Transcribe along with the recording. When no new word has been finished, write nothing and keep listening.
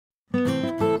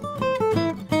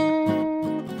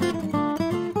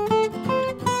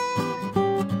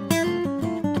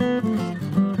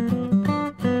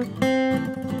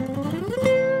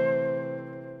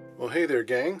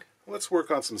let's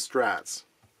work on some Strats.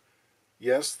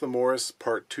 Yes, the Morris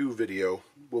Part 2 video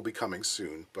will be coming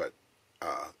soon, but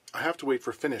I have to wait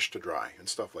for finish to dry and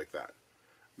stuff like that.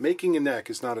 Making a neck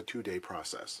is not a 2-day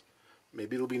process.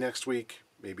 Maybe it'll be next week,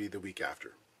 maybe the week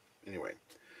after. Anyway,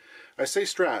 I say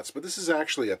Strats, but this is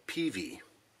actually a PV.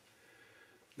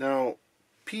 Now,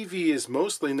 PV is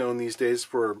mostly known these days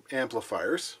for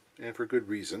amplifiers, and for good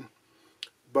reason,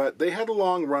 but they had a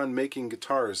long run making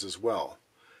guitars as well.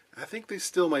 I think they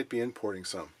still might be importing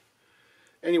some.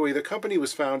 Anyway, the company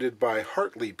was founded by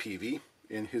Hartley Peavey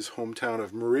in his hometown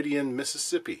of Meridian,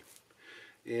 Mississippi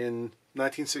in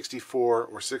 1964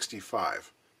 or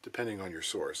 65, depending on your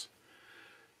source.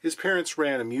 His parents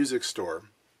ran a music store,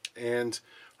 and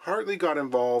Hartley got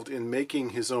involved in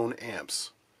making his own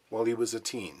amps while he was a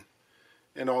teen,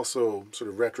 and also sort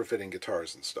of retrofitting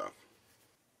guitars and stuff.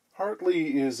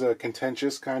 Hartley is a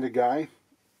contentious kind of guy.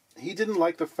 He didn't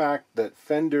like the fact that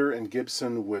Fender and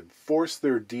Gibson would force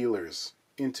their dealers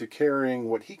into carrying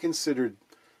what he considered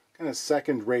kind of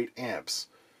second-rate amps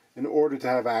in order to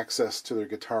have access to their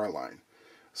guitar line.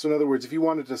 So in other words, if you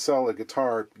wanted to sell a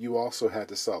guitar, you also had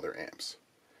to sell their amps.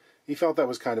 He felt that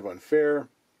was kind of unfair,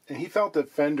 and he felt that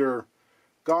Fender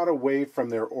got away from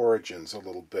their origins a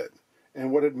little bit and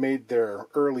what had made their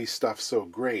early stuff so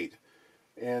great.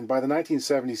 And by the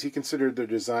 1970s, he considered their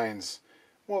designs,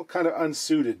 well, kind of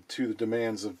unsuited to the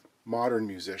demands of modern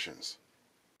musicians.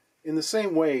 In the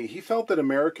same way, he felt that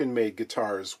American-made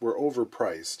guitars were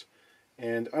overpriced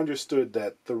and understood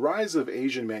that the rise of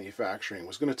Asian manufacturing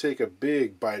was going to take a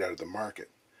big bite out of the market.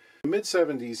 In the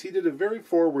mid-70s, he did a very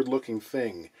forward-looking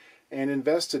thing and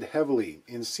invested heavily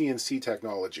in CNC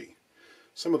technology,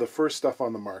 some of the first stuff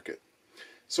on the market.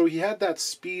 So he had that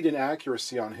speed and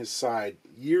accuracy on his side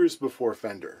years before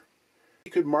Fender. He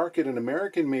could market an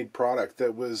American-made product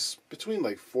that was between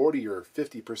like 40 or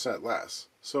 50% less.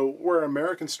 So where an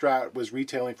American Strat was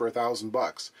retailing for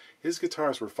 $1,000, his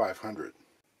guitars were $500.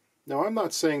 Now I'm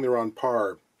not saying they're on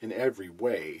par in every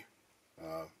way.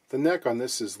 The neck on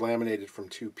this is laminated from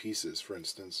 2 pieces, for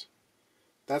instance.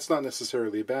 That's not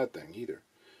necessarily a bad thing either.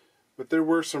 But there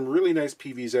were some really nice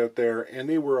PVs out there, and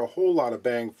they were a whole lot of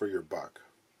bang for your buck.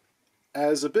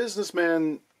 As a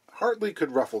businessman, Hartley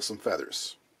could ruffle some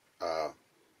feathers.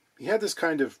 He had this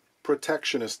kind of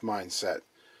protectionist mindset.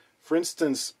 For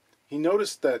instance, he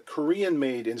noticed that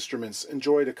Korean-made instruments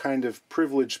enjoyed a kind of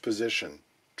privileged position,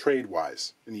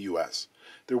 trade-wise, in the US.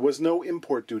 There was no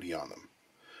import duty on them,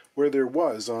 where there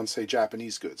was on, say,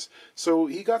 Japanese goods. So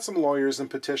he got some lawyers and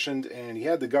petitioned, and he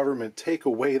had the government take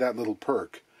away that little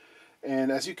perk.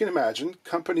 And as you can imagine,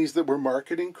 companies that were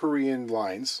marketing Korean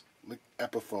lines, like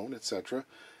Epiphone, etc.,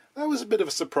 that was a bit of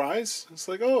a surprise. It's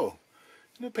like, oh,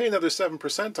 you know, pay another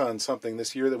 7% on something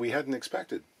this year that we hadn't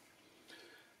expected.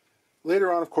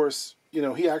 Later on, of course, you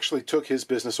know, he actually took his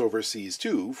business overseas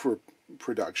too for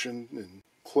production and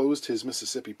closed his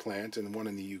Mississippi plant and one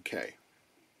in the UK.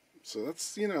 So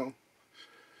that's, you know,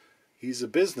 he's a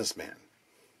businessman.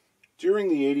 During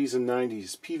the 80s and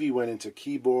 90s, Peavey went into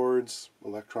keyboards,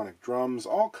 electronic drums,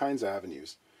 all kinds of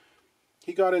avenues.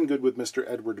 He got in good with Mr.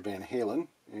 Edward Van Halen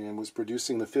and was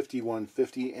producing the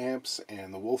 5150 amps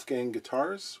and the Wolfgang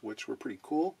guitars, which were pretty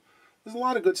cool. There's a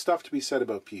lot of good stuff to be said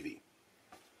about Peavey.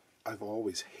 I've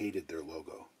always hated their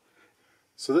logo.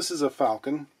 So this is a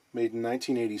Falcon, made in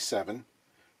 1987.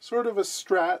 Sort of a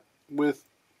Strat with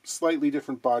slightly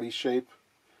different body shape.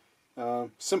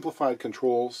 Simplified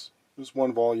controls. There's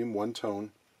 1 volume, 1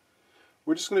 tone.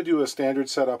 We're just going to do a standard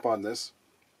setup on this.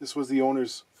 This was the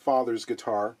owner's father's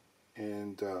guitar,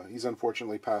 and he's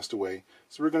unfortunately passed away.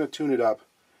 So we're going to tune it up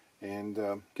and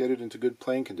get it into good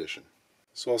playing condition.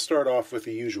 So I'll start off with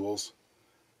the usuals.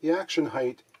 The action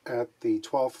height at the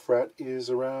 12th fret is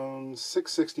around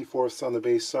 6/64 on the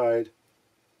bass side,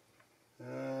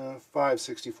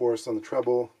 5/64 on the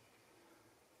treble,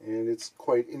 and it's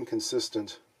quite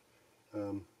inconsistent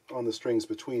on the strings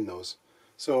between those.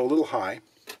 So a little high.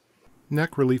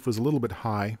 Neck relief was a little bit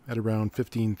high at around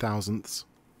 15 thousandths.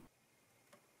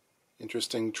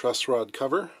 Interesting truss rod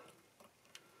cover.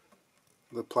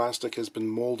 The plastic has been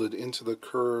molded into the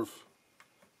curve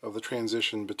of the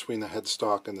transition between the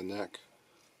headstock and the neck.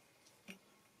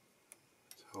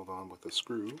 It's held on with a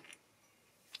screw.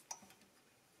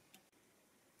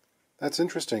 That's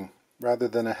interesting. Rather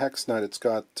than a hex nut, it's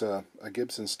got a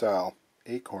Gibson style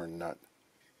acorn nut.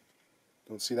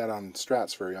 Don't see that on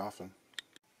Strats very often.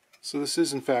 So this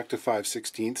is in fact a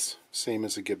 5/16, same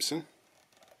as a Gibson.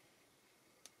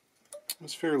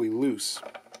 It's fairly loose.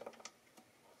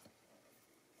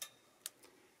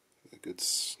 A good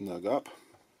snug up.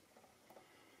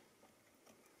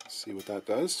 See what that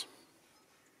does.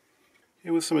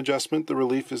 And with some adjustment, the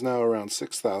relief is now around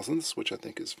 6 thousandths, which I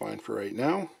think is fine for right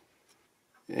now.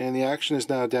 And the action is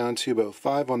now down to about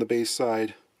 5 on the bass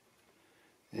side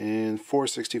and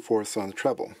 4/64ths on the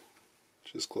treble,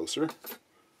 which is closer.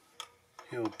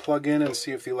 He'll plug in and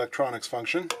see if the electronics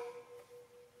function.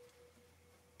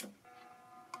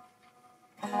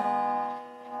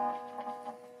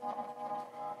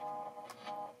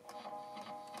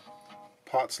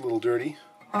 Pot's a little dirty.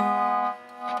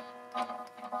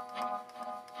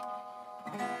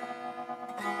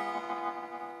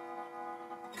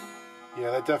 Yeah,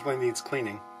 that definitely needs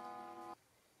cleaning.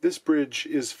 This bridge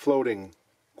is floating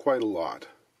quite a lot.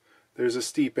 There's a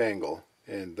steep angle,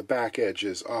 and the back edge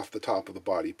is off the top of the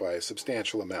body by a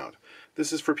substantial amount.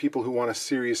 This is for people who want a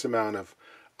serious amount of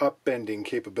upbending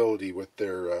capability with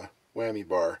their whammy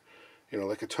bar, you know,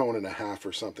 like a tone and a half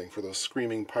or something for those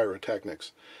screaming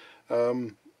pyrotechnics.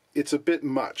 It's a bit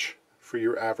much for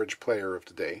your average player of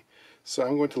today, so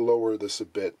I'm going to lower this a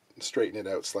bit and straighten it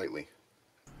out slightly.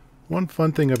 One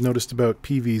fun thing I've noticed about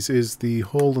PVs is the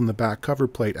hole in the back cover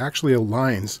plate actually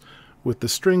aligns with the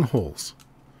string holes.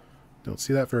 Don't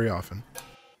see that very often.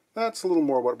 That's a little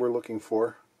more what we're looking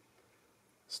for.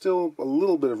 Still a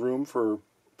little bit of room for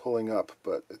pulling up,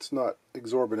 but it's not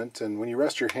exorbitant, and when you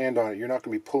rest your hand on it, you're not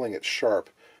going to be pulling it sharp.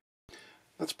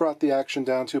 That's brought the action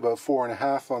down to about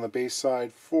 4.5 on the bass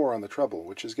side, 4 on the treble,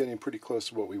 which is getting pretty close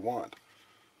to what we want.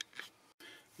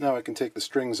 Now I can take the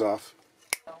strings off.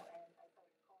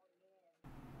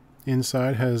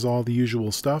 Inside has all the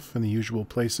usual stuff in the usual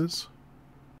places.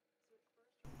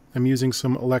 I'm using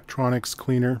some electronics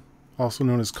cleaner, also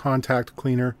known as contact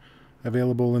cleaner,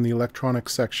 available in the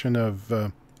electronics section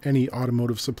of any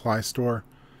automotive supply store.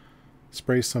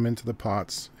 Spray some into the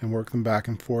pots and work them back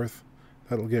and forth.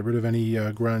 That'll get rid of any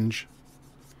grunge.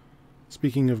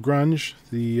 Speaking of grunge,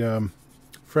 the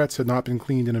frets had not been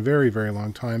cleaned in a very, very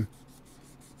long time.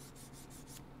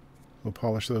 We'll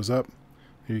polish those up.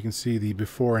 Here you can see the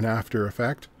before and after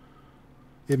effect.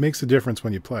 It makes a difference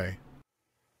when you play.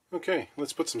 Okay,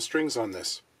 let's put some strings on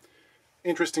this.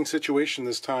 Interesting situation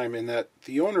this time in that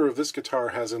the owner of this guitar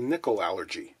has a nickel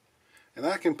allergy. And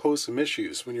that can pose some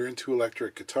issues when you're into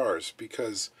electric guitars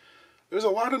because there's a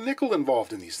lot of nickel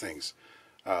involved in these things.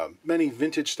 Many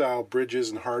vintage style bridges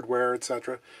and hardware,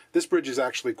 etc. This bridge is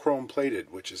actually chrome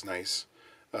plated, which is nice.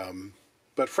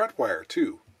 But fret wire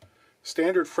too.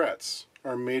 Standard frets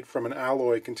are made from an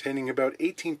alloy containing about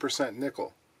 18%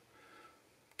 nickel.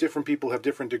 Different people have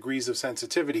different degrees of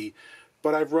sensitivity,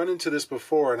 but I've run into this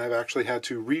before and I've actually had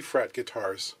to refret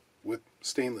guitars with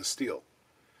stainless steel.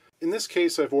 In this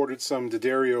case, I've ordered some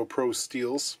D'Addario Pro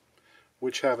Steels,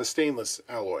 which have a stainless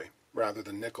alloy rather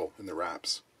than nickel in the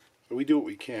wraps. So we do what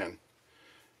we can.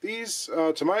 These,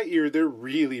 to my ear, they're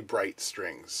really bright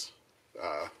strings.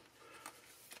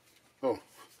 Oh,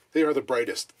 they are the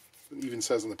brightest. It even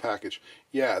says in the package.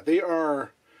 Yeah, they're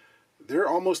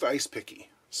almost ice picky.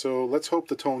 So let's hope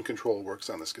the tone control works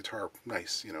on this guitar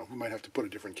nice. You know, we might have to put a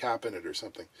different cap in it or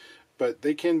something. But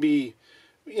they can be,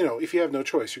 you know, if you have no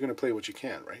choice, you're going to play what you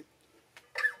can, right?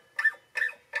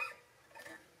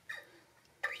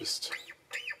 Just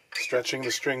stretching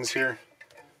the strings here.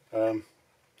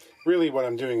 Really what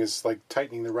I'm doing is like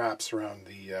tightening the wraps around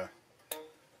the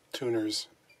tuners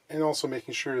and also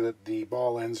making sure that the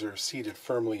ball ends are seated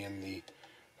firmly in the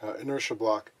inertia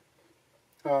block.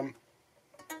 But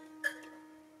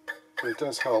it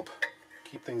does help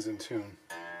keep things in tune.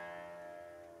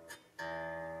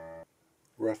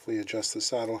 Roughly adjust the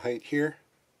saddle height here.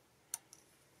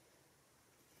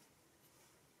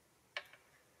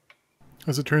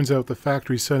 As it turns out, the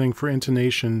factory setting for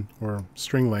intonation, or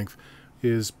string length,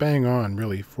 is bang on,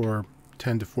 really, for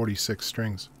 10 to 46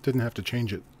 strings. Didn't have to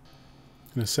change it.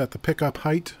 I'm going to set the pickup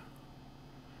height.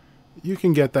 You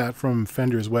can get that from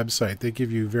Fender's website. They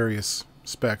give you various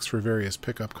specs for various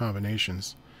pickup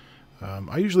combinations.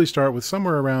 I usually start with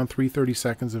somewhere around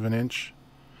 3/32 of an inch,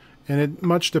 and it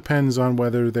much depends on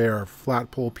whether they are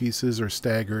flat pull pieces or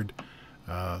staggered.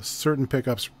 Certain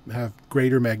pickups have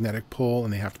greater magnetic pull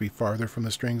and they have to be farther from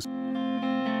the strings.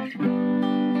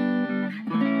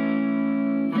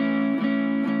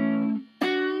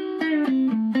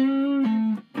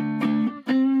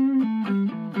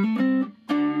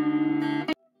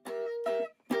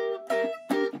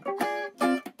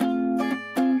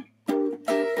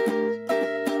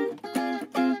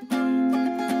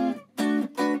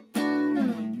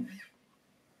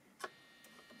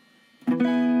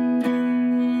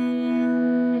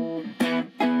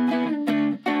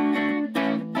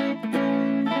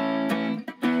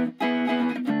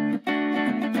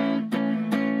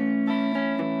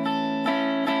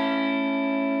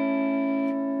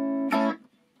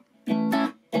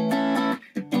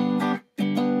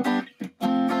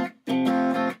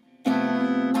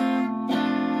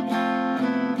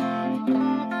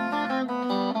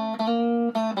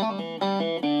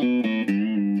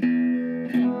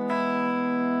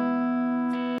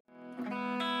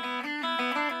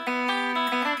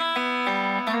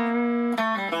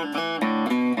 Here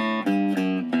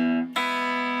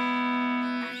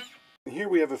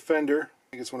we have a Fender. I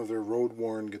think it's one of their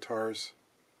road-worn guitars.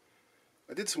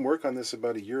 I did some work on this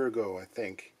about a year ago, I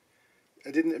think.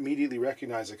 I didn't immediately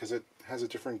recognize it because it has a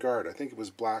different guard. I think it was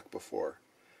black before.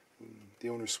 The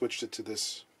owner switched it to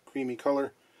this creamy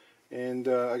color, and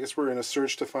I guess we're in a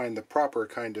search to find the proper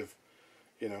kind of,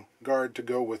 guard to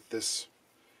go with this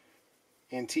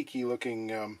antique-y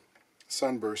looking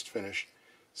sunburst finish.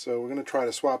 So we're going to try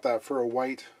to swap that for a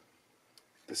white.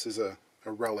 This is a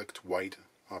relic white,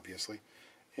 obviously,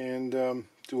 and do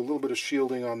a little bit of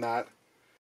shielding on that.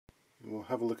 We'll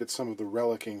have a look at some of the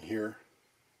relicing here.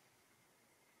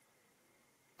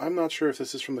 I'm not sure if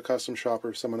this is from the custom shop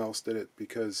or if someone else did it,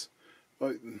 because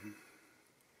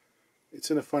it's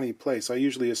in a funny place. I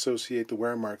usually associate the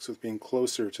wear marks with being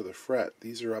closer to the fret.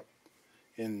 These are up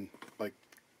in like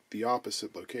the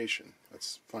opposite location.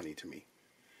 That's funny to me.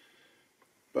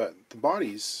 But the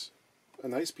body's a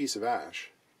nice piece of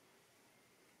ash.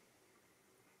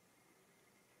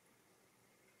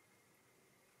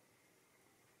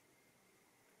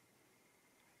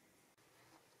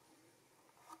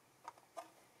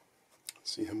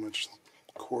 See how much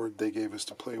cord they gave us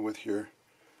to play with here.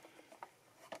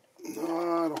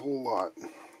 Not a whole lot.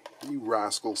 You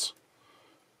rascals.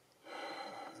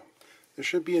 There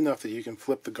should be enough that you can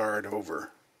flip the guard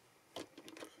over.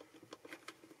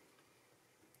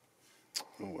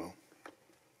 Oh well.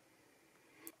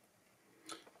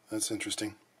 That's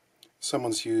interesting.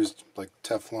 Someone's used like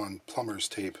Teflon plumber's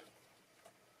tape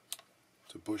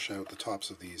to bush out the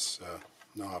tops of these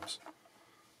knobs.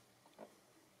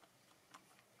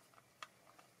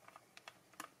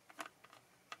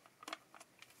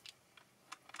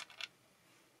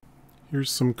 Here's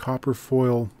some copper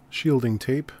foil shielding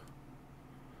tape.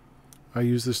 I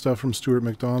use this stuff from Stuart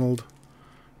McDonald.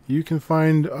 You can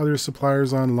find other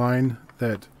suppliers online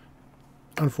that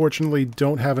unfortunately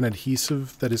don't have an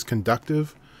adhesive that is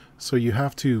conductive, so you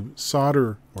have to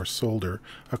solder or solder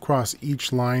across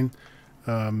each line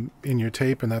in your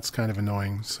tape, and that's kind of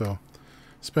annoying. So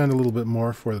spend a little bit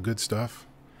more for the good stuff.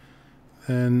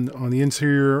 And on the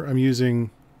interior, I'm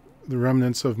using the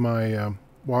remnants of my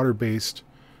water-based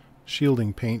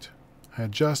shielding paint. I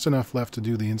had just enough left to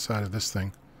do the inside of this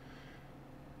thing.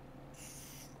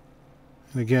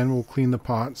 And again, we'll clean the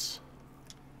pots.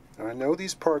 Now, I know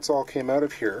these parts all came out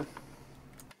of here.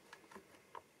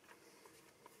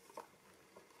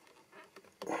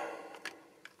 But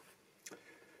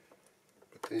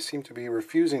they seem to be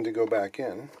refusing to go back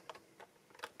in.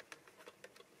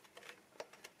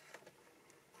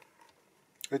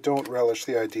 I don't relish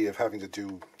the idea of having to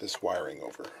do this wiring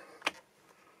over.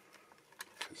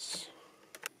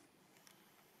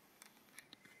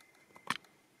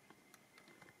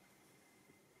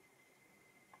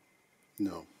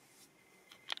 No.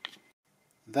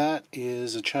 That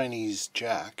is a Chinese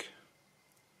jack.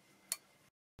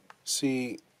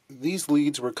 See, these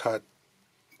leads were cut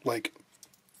like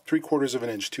 3/4 of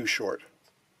an inch too short.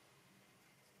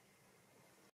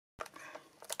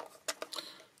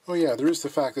 Oh yeah, there is the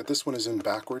fact that this one is in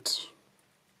backwards.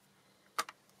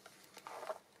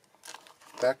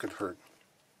 That could hurt.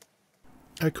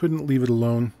 I couldn't leave it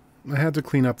alone. I had to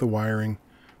clean up the wiring,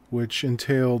 which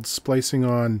entailed splicing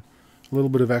on a little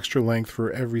bit of extra length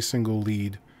for every single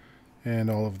lead and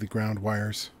all of the ground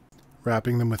wires,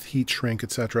 wrapping them with heat shrink,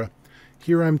 etc.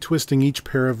 Here I'm twisting each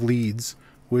pair of leads,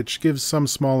 which gives some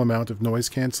small amount of noise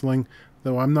cancelling,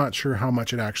 though I'm not sure how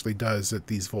much it actually does at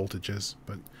these voltages,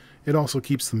 but it also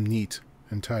keeps them neat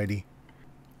and tidy.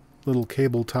 Little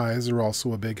cable ties are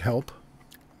also a big help.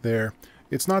 There.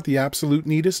 It's not the absolute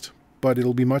neatest, but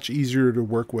it'll be much easier to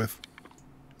work with.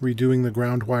 Redoing the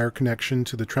ground wire connection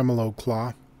to the tremolo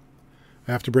claw.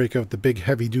 I have to break out the big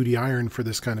heavy-duty iron for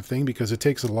this kind of thing because it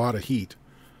takes a lot of heat.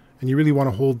 And you really want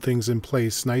to hold things in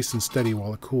place nice and steady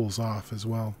while it cools off as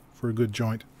well for a good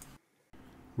joint.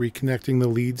 Reconnecting the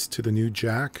leads to the new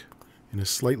jack in a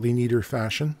slightly neater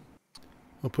fashion.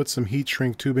 I'll put some heat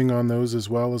shrink tubing on those as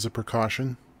well as a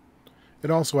precaution.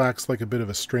 It also acts like a bit of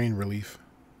a strain relief.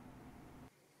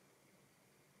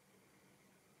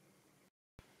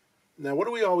 Now, what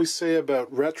do we always say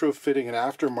about retrofitting an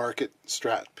aftermarket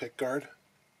Strat pickguard?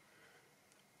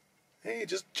 Hey,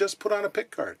 just put on a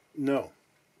pickguard. No.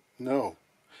 No.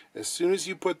 As soon as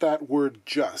you put that word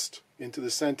 "just" into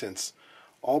the sentence,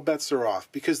 all bets are off,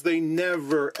 because they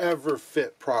never, ever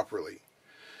fit properly.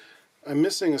 I'm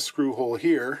missing a screw hole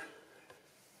here,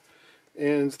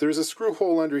 and there's a screw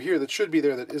hole under here that should be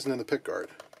there that isn't in the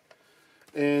pickguard.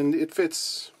 And it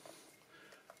fits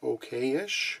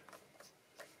okay-ish.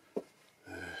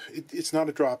 It's not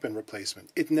a drop-in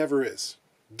replacement. It never is.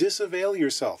 Disavail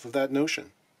yourself of that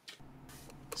notion.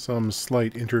 Some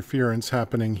slight interference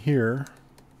happening here.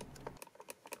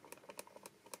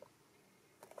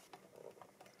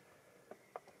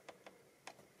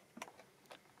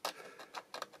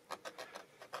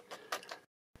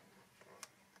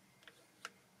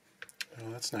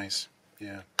 Oh, that's nice.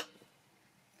 Yeah.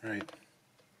 Right.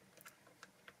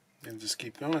 And just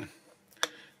keep going.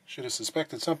 Should have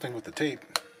suspected something with the tape.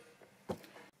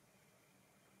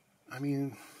 I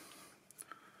mean,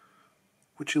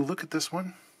 would you look at this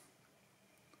one?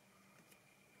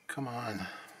 Come on.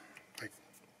 Like,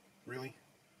 really?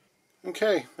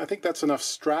 Okay, I think that's enough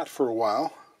Strat for a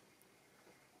while.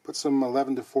 Put some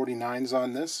 11 to 49s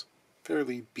on this.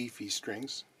 Fairly beefy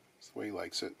strings. That's the way he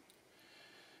likes it.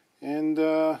 And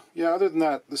yeah, other than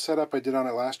that, the setup I did on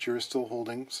it last year is still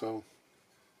holding, so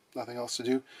nothing else to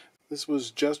do. This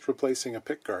was just replacing a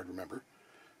pick guard, remember?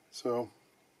 So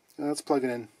let's plug it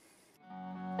in.